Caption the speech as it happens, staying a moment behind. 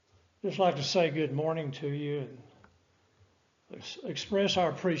Just like to say good morning to you and express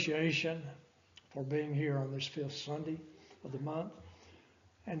our appreciation for being here on this fifth Sunday of the month.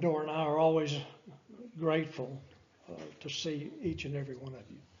 And Dora and I are always grateful to see each and every one of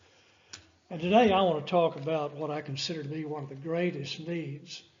you. And today I want to talk about what I consider to be one of the greatest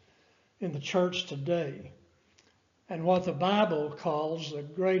needs in the church today, and what the Bible calls the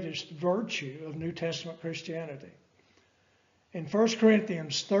greatest virtue of New Testament Christianity. In 1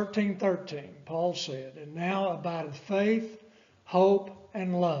 Corinthians 13:13, Paul said, "And now abideth faith, hope,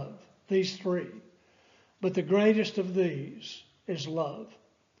 and love, these three. But the greatest of these is love."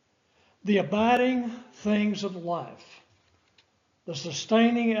 The abiding things of life, the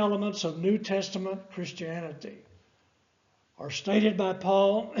sustaining elements of New Testament Christianity, are stated by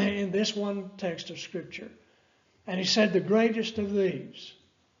Paul in this one text of Scripture. And he said the greatest of these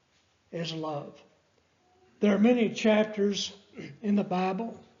is love. There are many chapters in the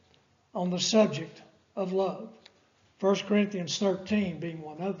Bible on the subject of love, 1 Corinthians 13 being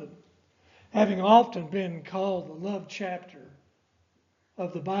one of them, having often been called the love chapter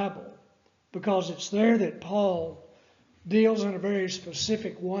of the Bible, because it's there that Paul deals in a very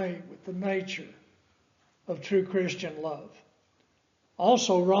specific way with the nature of true Christian love.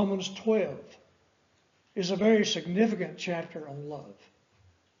 Also, Romans 12 is a very significant chapter on love,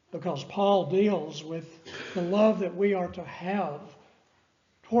 because Paul deals with the love that we are to have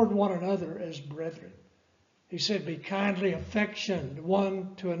toward one another as brethren. He said, "Be kindly affectioned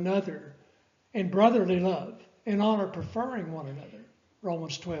one to another in brotherly love, in honor preferring one another,"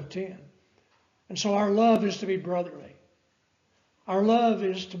 Romans 12:10. And so our love is to be brotherly. Our love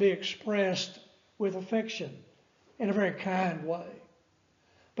is to be expressed with affection in a very kind way.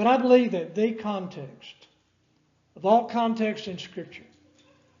 But I believe that the context of all context in Scripture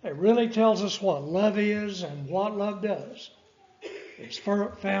that really tells us what love is and what love does is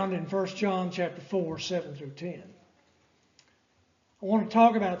found in 1 John chapter 4, 7 through 10. I want to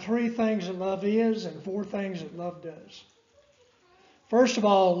talk about three things that love is and four things that love does. First of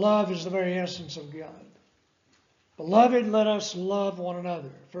all, love is the very essence of God. "Beloved, let us love one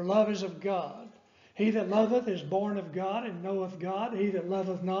another, for love is of God. He that loveth is born of God and knoweth God. He that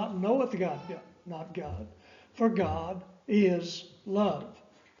loveth not knoweth God, not God, for God is love."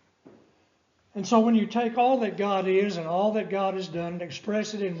 And so when you take all that God is and all that God has done and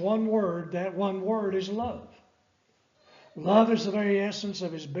express it in one word, that one word is love. Love is the very essence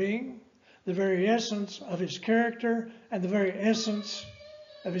of His being, the very essence of His character, and the very essence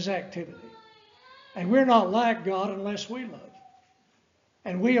of His activity. And we're not like God unless we love.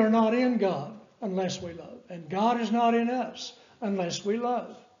 And we are not in God unless we love. And God is not in us unless we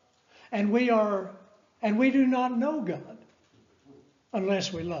love. And we do not know God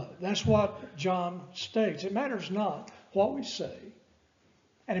unless we love. That's what John states. It matters not what we say,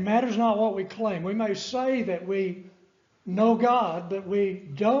 and it matters not what we claim. We may say that we know God, but we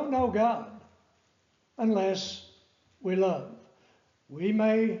don't know God unless we love. We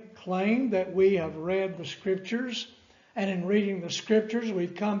may claim that we have read the Scriptures, and in reading the Scriptures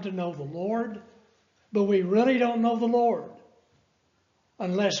we've come to know the Lord, but we really don't know the Lord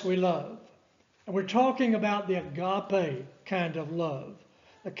unless we love. And we're talking about the agape kind of love,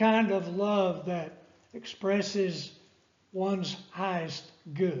 the kind of love that expresses one's highest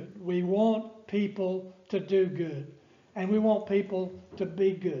good. We want people to do good, and we want people to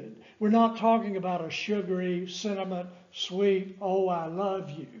be good. We're not talking about a sugary, sentiment, sweet, "Oh, I love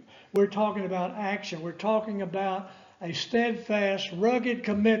you." We're talking about action. We're talking about a steadfast, rugged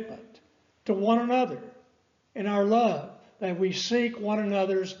commitment to one another in our love, that we seek one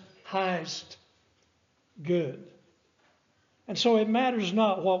another's highest good. And so it matters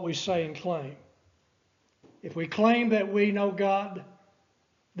not what we say and claim. If we claim that we know God,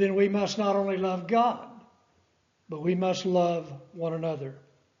 then we must not only love God, but we must love one another.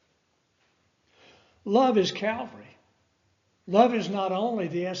 Love is Calvary. Love is not only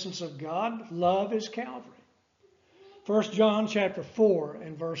the essence of God, love is Calvary. 1 John chapter 4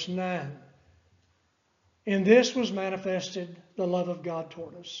 and verse 9. "In this was manifested the love of God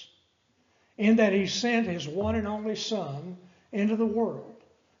toward us, in that He sent His one and only Son into the world,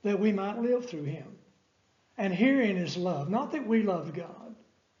 that we might live through Him. And herein is love, not that we loved God,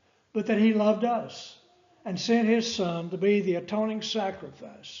 but that He loved us and sent His Son to be the atoning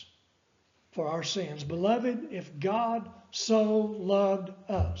sacrifice for our sins. Beloved, if God so loved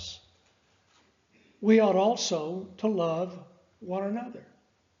us, we ought also to love one another."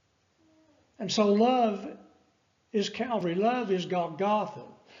 And so love is Calvary. Love is Golgotha,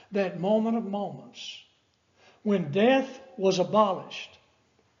 that moment of moments when death was abolished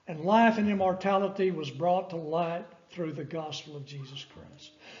and life and immortality was brought to light through the gospel of Jesus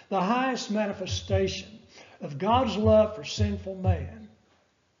Christ. The highest manifestation of God's love for sinful man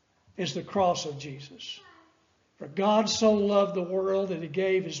is the cross of Jesus. For God so loved the world that he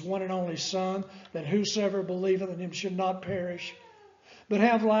gave his one and only Son, that whosoever believeth in him should not perish, but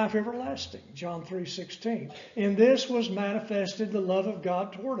have life everlasting. John 3:16. In this was manifested the love of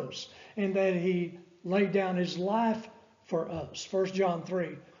God toward us, in that he laid down his life for us. 1 John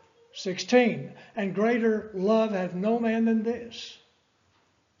 3:16. And greater love hath no man than this,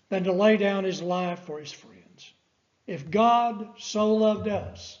 than to lay down his life for his friends. If God so loved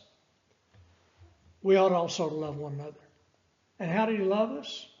us, we ought also to love one another. And how did he love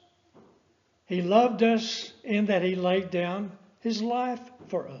us? He loved us in that he laid down his life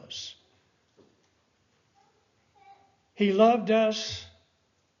for us. He loved us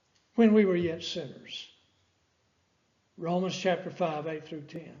when we were yet sinners. Romans chapter 5, 8 through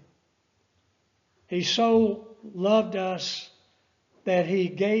 10. He so loved us that he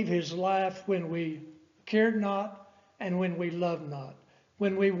gave his life when we cared not and when we loved not,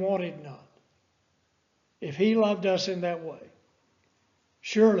 when we wanted not. If he loved us in that way,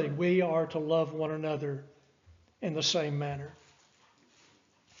 surely we are to love one another in the same manner.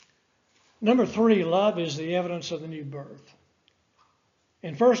 Number 3, love is the evidence of the new birth.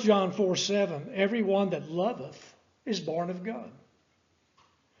 In 1 John 4:7, everyone that loveth is born of God.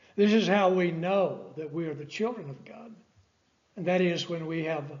 This is how we know that we are the children of God, and that is when we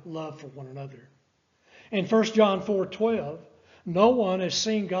have love for one another. In 1 John 4:12, no one has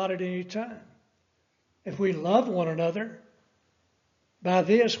seen God at any time. If we love one another, by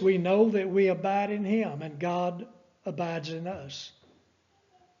this we know that we abide in him and God abides in us.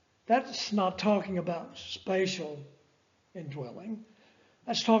 That's not talking about spatial indwelling.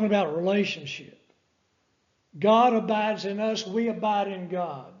 That's talking about relationship. God abides in us, we abide in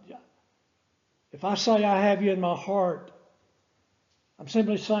God. If I say I have you in my heart, I'm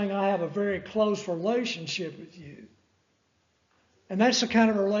simply saying I have a very close relationship with you. And that's the kind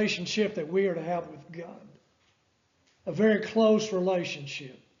of relationship that we are to have with God. A very close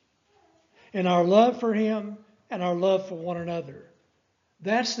relationship in our love for him and our love for one another.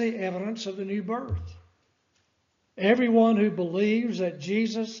 That's the evidence of the new birth. Everyone who believes that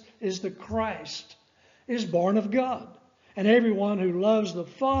Jesus is the Christ is born of God. And everyone who loves the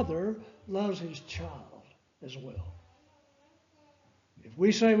Father loves his child as well. If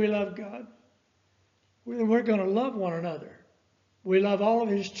we say we love God, we're going to love one another. We love all of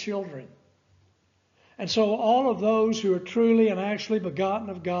his children. And so all of those who are truly and actually begotten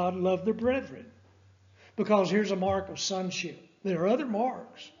of God love their brethren. Because here's a mark of sonship. There are other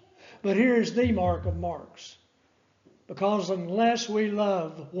marks, but here is the mark of marks. Because unless we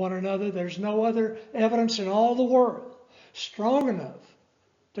love one another, there's no other evidence in all the world strong enough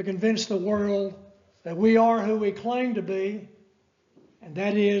to convince the world that we are who we claim to be, and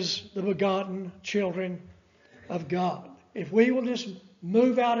that is the begotten children of God. If we will just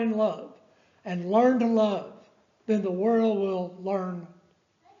move out in love and learn to love, then the world will learn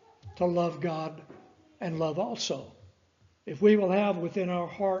to love God and love also. If we will have within our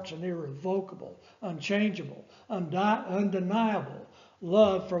hearts an irrevocable, unchangeable, undeniable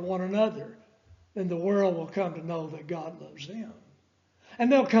love for one another, then the world will come to know that God loves them.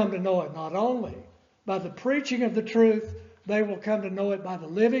 And they'll come to know it not only by the preaching of the truth, they will come to know it by the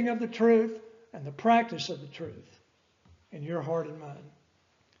living of the truth and the practice of the truth in your heart and mind.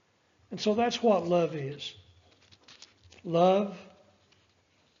 And so that's what love is. Love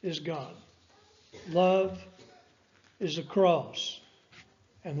is God. Love is the cross.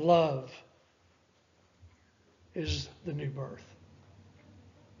 And love is the new birth.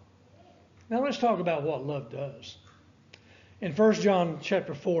 Now let's talk about what love does. In 1 John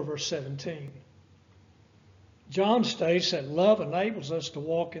chapter 4, verse 17, John states that love enables us to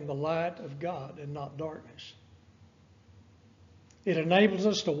walk in the light of God and not darkness. It enables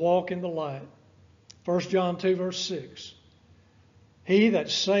us to walk in the light. 1 John 2, verse 6. He that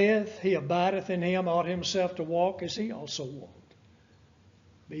saith he abideth in him ought himself to walk as he also walked.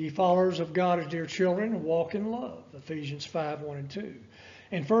 Be ye followers of God as dear children, and walk in love. Ephesians 5, 1 and 2.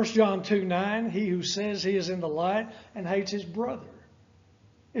 In 1 John 2, 9, he who says he is in the light and hates his brother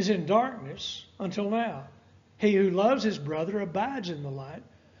is in darkness until now. He who loves his brother abides in the light,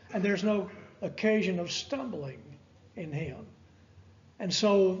 and there's no occasion of stumbling in him. And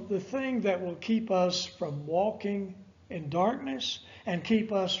so the thing that will keep us from walking in darkness and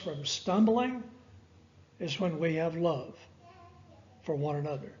keep us from stumbling is when we have love for one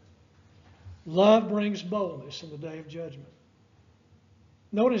another. Love brings boldness in the day of judgment.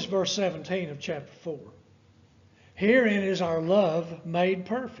 Notice verse 17 of chapter 4. Herein is our love made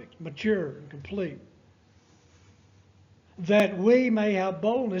perfect, mature, and complete. that we may have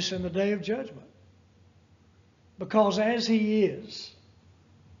boldness in the day of judgment. Because as He is,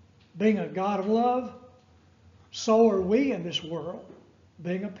 being a God of love, so are we in this world,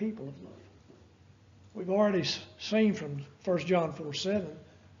 being a people of love. We've already seen from 1 John 4:7,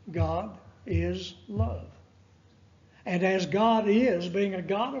 God is love. And as God is, being a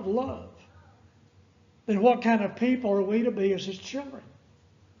God of love, then what kind of people are we to be as His children?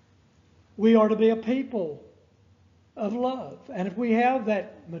 We are to be a people of love. And if we have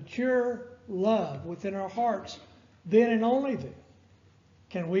that mature love within our hearts, then and only then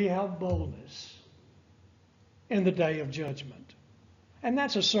can we have boldness in the day of judgment. And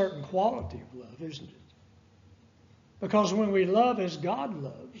that's a certain quality of love, isn't it? Because when we love as God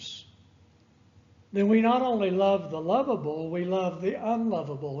loves, then we not only love the lovable, we love the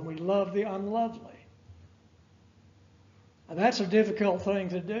unlovable, and we love the unlovely. And that's a difficult thing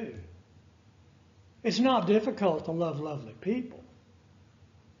to do. It's not difficult to love lovely people.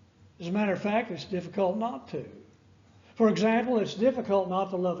 As a matter of fact, it's difficult not to. For example, it's difficult not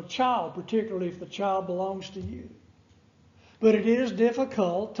to love a child, particularly if the child belongs to you. But it is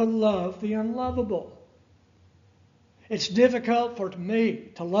difficult to love the unlovable. It's difficult for me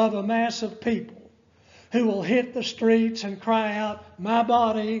to love a mass of people who will hit the streets and cry out, my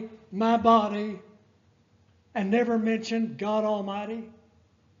body, and never mention God Almighty,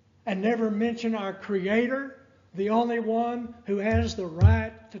 and never mention our Creator, the only one who has the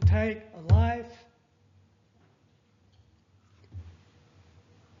right to take a life.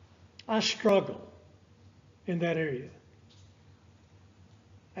 I struggle in that area.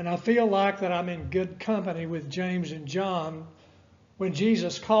 And I feel like that I'm in good company with James and John when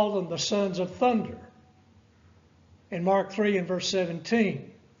Jesus called them the sons of thunder in Mark 3 and verse 17.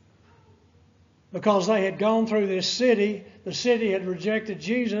 Because they had gone through this city, the city had rejected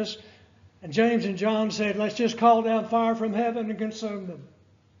Jesus, and James and John said, let's just call down fire from heaven and consume them.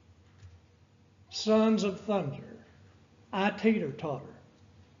 Sons of thunder. I teeter-totter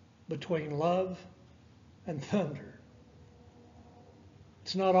between love and thunder.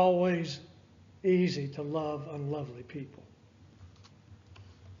 It's not always easy to love unlovely people.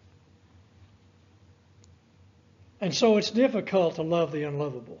 And so it's difficult to love the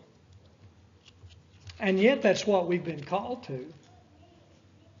unlovable. And yet that's what we've been called to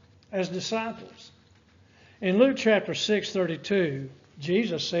as disciples. In Luke chapter 6:32,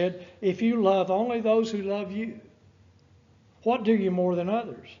 Jesus said, if you love only those who love you, what do you more than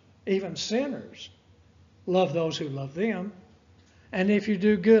others? Even sinners love those who love them. And if you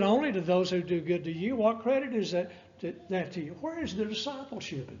do good only to those who do good to you, what credit is that to you? Where is the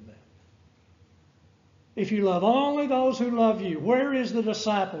discipleship in that? If you love only those who love you, where is the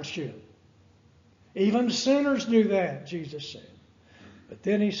discipleship? Even sinners do that, Jesus said. But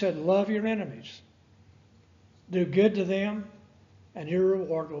then He said, love your enemies. Do good to them, and your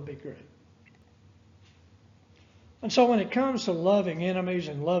reward will be great. And so when it comes to loving enemies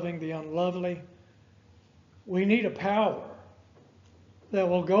and loving the unlovely, we need a power that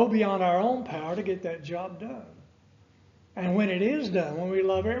will go beyond our own power to get that job done. And when it is done, when we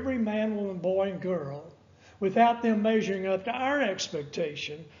love every man, woman, boy, and girl, without them measuring up to our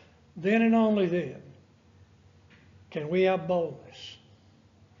expectation, then and only then can we have boldness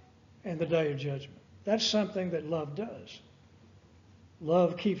in the day of judgment. That's something that love does.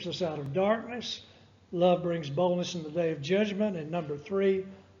 Love keeps us out of darkness. Love brings boldness in the day of judgment. And number 3,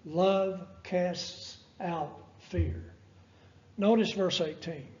 love casts out fear. Notice verse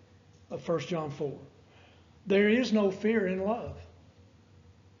 18 of 1 John 4. There is no fear in love,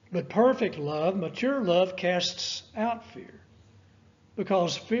 but perfect love, mature love, casts out fear,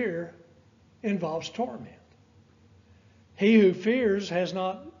 because fear involves torment. He who fears has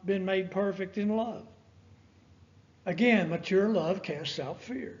not been made perfect in love. Again, mature love casts out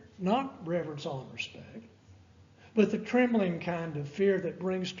fear, not reverence, honor, respect, but the trembling kind of fear that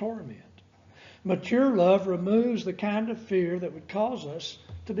brings torment. Mature love removes the kind of fear that would cause us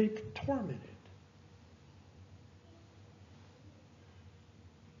to be tormented.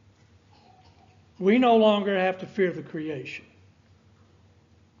 We no longer have to fear the creation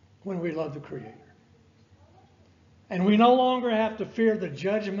when we love the Creator. And we no longer have to fear the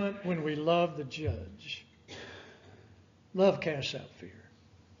judgment when we love the judge. Love casts out fear.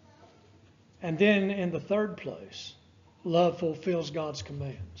 And then in the third place, love fulfills God's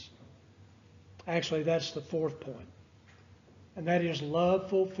commands. Actually, that's the fourth point. And that is, love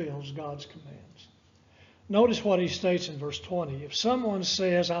fulfills God's commands. Notice what he states in verse 20. If someone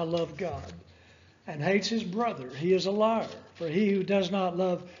says, I love God, and hates his brother, he is a liar. For he who does not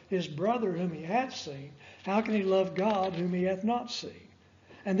love his brother whom he hath seen, how can he love God whom he hath not seen?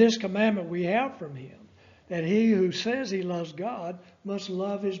 And this commandment we have from him, that he who says he loves God must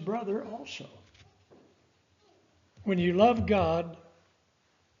love his brother also. When you love God,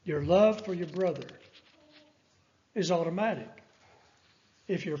 your love for your brother is automatic.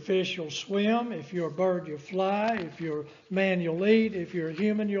 If you're a fish, you'll swim. If you're a bird, you'll fly. If you're a man, you'll eat. If you're a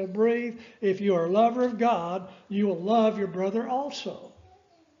human, you'll breathe. If you're a lover of God, you will love your brother also.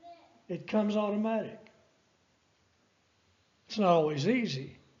 It comes automatic. It's not always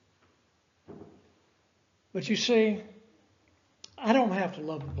easy. But you see, I don't have to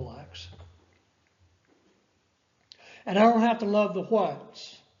love the blacks. And I don't have to love the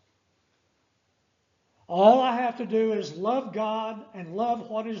whites. All I have to do is love God and love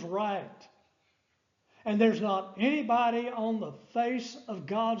what is right. And there's not anybody on the face of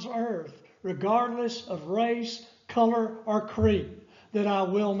God's earth, regardless of race, color, or creed, that I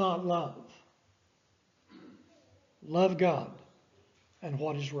will not love. Love God and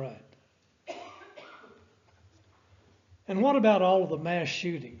what is right. And what about all of the mass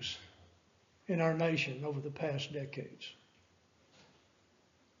shootings in our nation over the past decades?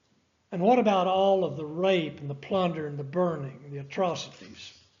 And what about all of the rape and the plunder and the burning and the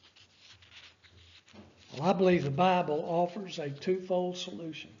atrocities? Well, I believe the Bible offers a twofold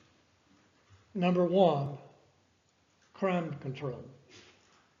solution. Number one, crime control.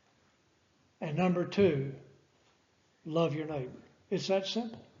 And number two, love your neighbor. It's that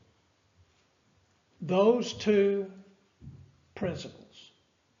simple. Those two principles,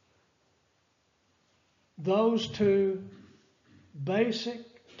 those two basic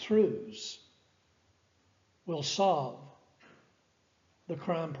truths will solve the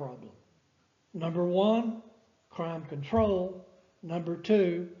crime problem. Number one, crime control. Number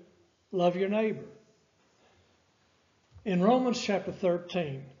two, love your neighbor. In Romans chapter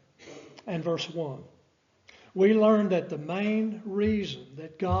 13 and verse 1, we learn that the main reason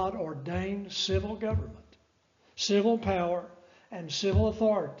that God ordained civil government, civil power, and civil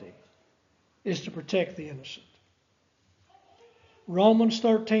authority is to protect the innocent. Romans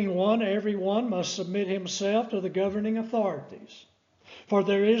 13:1, everyone must submit himself to the governing authorities. For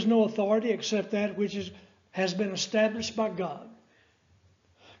there is no authority except that which has been established by God.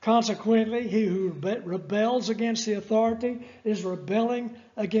 Consequently, he who rebels against the authority is rebelling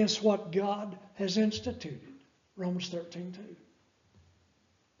against what God has instituted. Romans 13:2.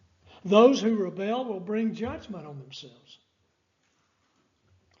 Those who rebel will bring judgment on themselves.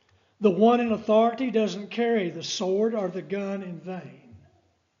 The one in authority doesn't carry the sword or the gun in vain,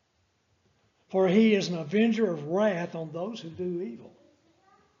 for he is an avenger of wrath on those who do evil.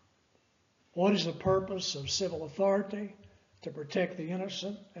 What is the purpose of civil authority? To protect the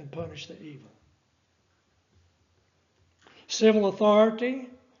innocent and punish the evil. Civil authority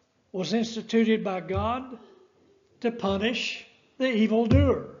was instituted by God to punish the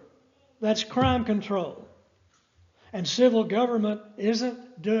evildoer. That's crime control. And civil government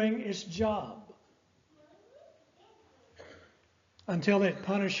isn't doing its job until it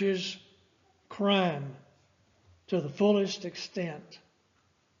punishes crime to the fullest extent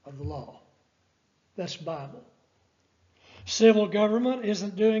of the law. That's Bible. Civil government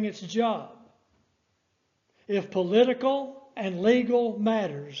isn't doing its job if political and legal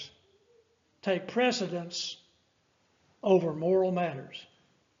matters take precedence over moral matters.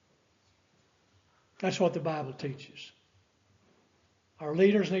 That's what the Bible teaches. Our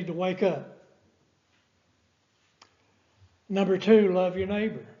leaders need to wake up. Number two, love your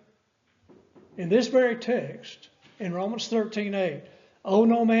neighbor. In this very text, in Romans 13:8, owe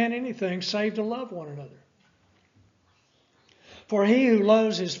no man anything save to love one another. For he who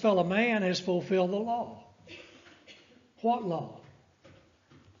loves his fellow man has fulfilled the law. What law?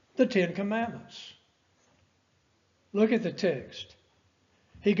 The Ten Commandments. Look at the text.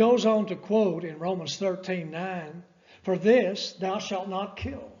 He goes on to quote in Romans 13:9, for this thou shalt not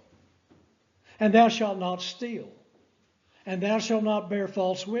kill, and thou shalt not steal, and thou shalt not bear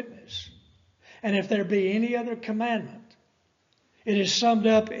false witness. And if there be any other commandment, it is summed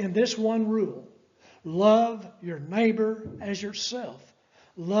up in this one rule: love your neighbor as yourself.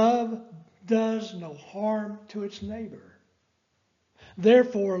 Love does no harm to its neighbor.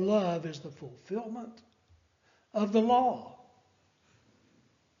 Therefore, love is the fulfillment of the law,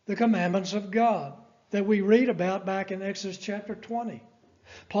 the commandments of God that we read about back in Exodus chapter 20.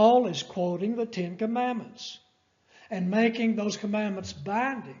 Paul is quoting the Ten Commandments and making those commandments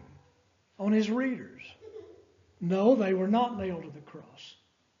binding on his readers. No, they were not nailed to the cross.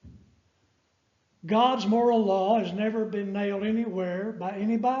 God's moral law has never been nailed anywhere by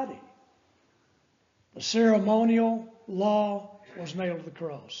anybody. The ceremonial law was nailed to the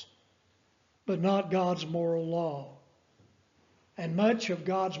cross, but not God's moral law. And much of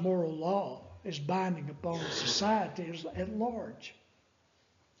God's moral law is binding upon society at large.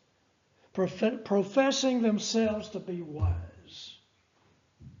 Professing themselves to be wise,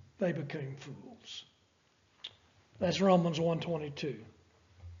 they became fools. That's Romans 1:22.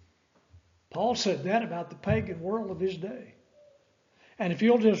 Paul said that about the pagan world of his day. And if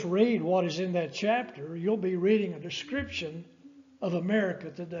you'll just read what is in that chapter, you'll be reading a description of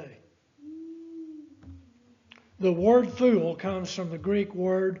America today. The word fool comes from the Greek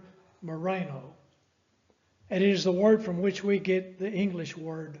word moreno, and it is the word from which we get the English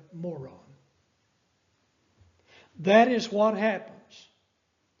word moron. That is what happens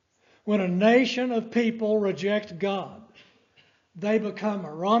when a nation of people reject God. They become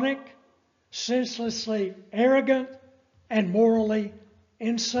moronic, senselessly arrogant, and morally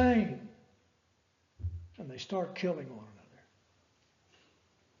insane. And they start killing one another.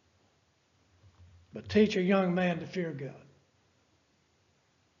 But teach a young man to fear God.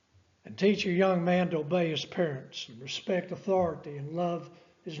 And teach a young man to obey his parents and respect authority and love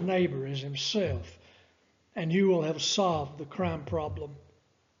his neighbor as himself. And you will have solved the crime problem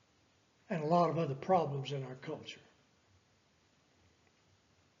and a lot of other problems in our culture.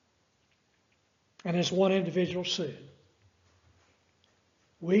 And as one individual said,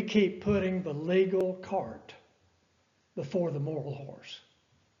 we keep putting the legal cart before the moral horse.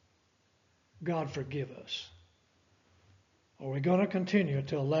 God forgive us. Are we going to continue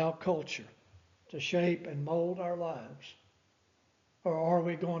to allow culture to shape and mold our lives? Or are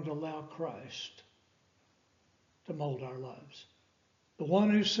we going to allow Christ to mold our lives? The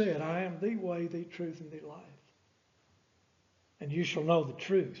one who said, I am the way, the truth, and the life. And you shall know the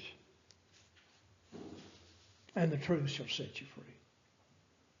truth, and the truth shall set you free.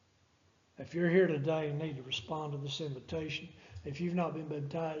 If you're here today and need to respond to this invitation, if you've not been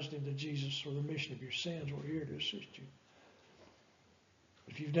baptized into Jesus for the remission of your sins, we're here to assist you.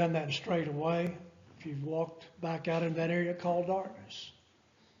 If you've done that and strayed away, if you've walked back out in that area called darkness,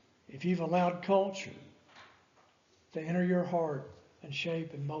 if you've allowed culture to enter your heart and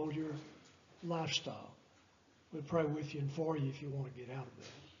shape and mold your lifestyle, we pray with you and for you if you want to get out of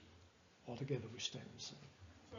that. Altogether we stand and sing.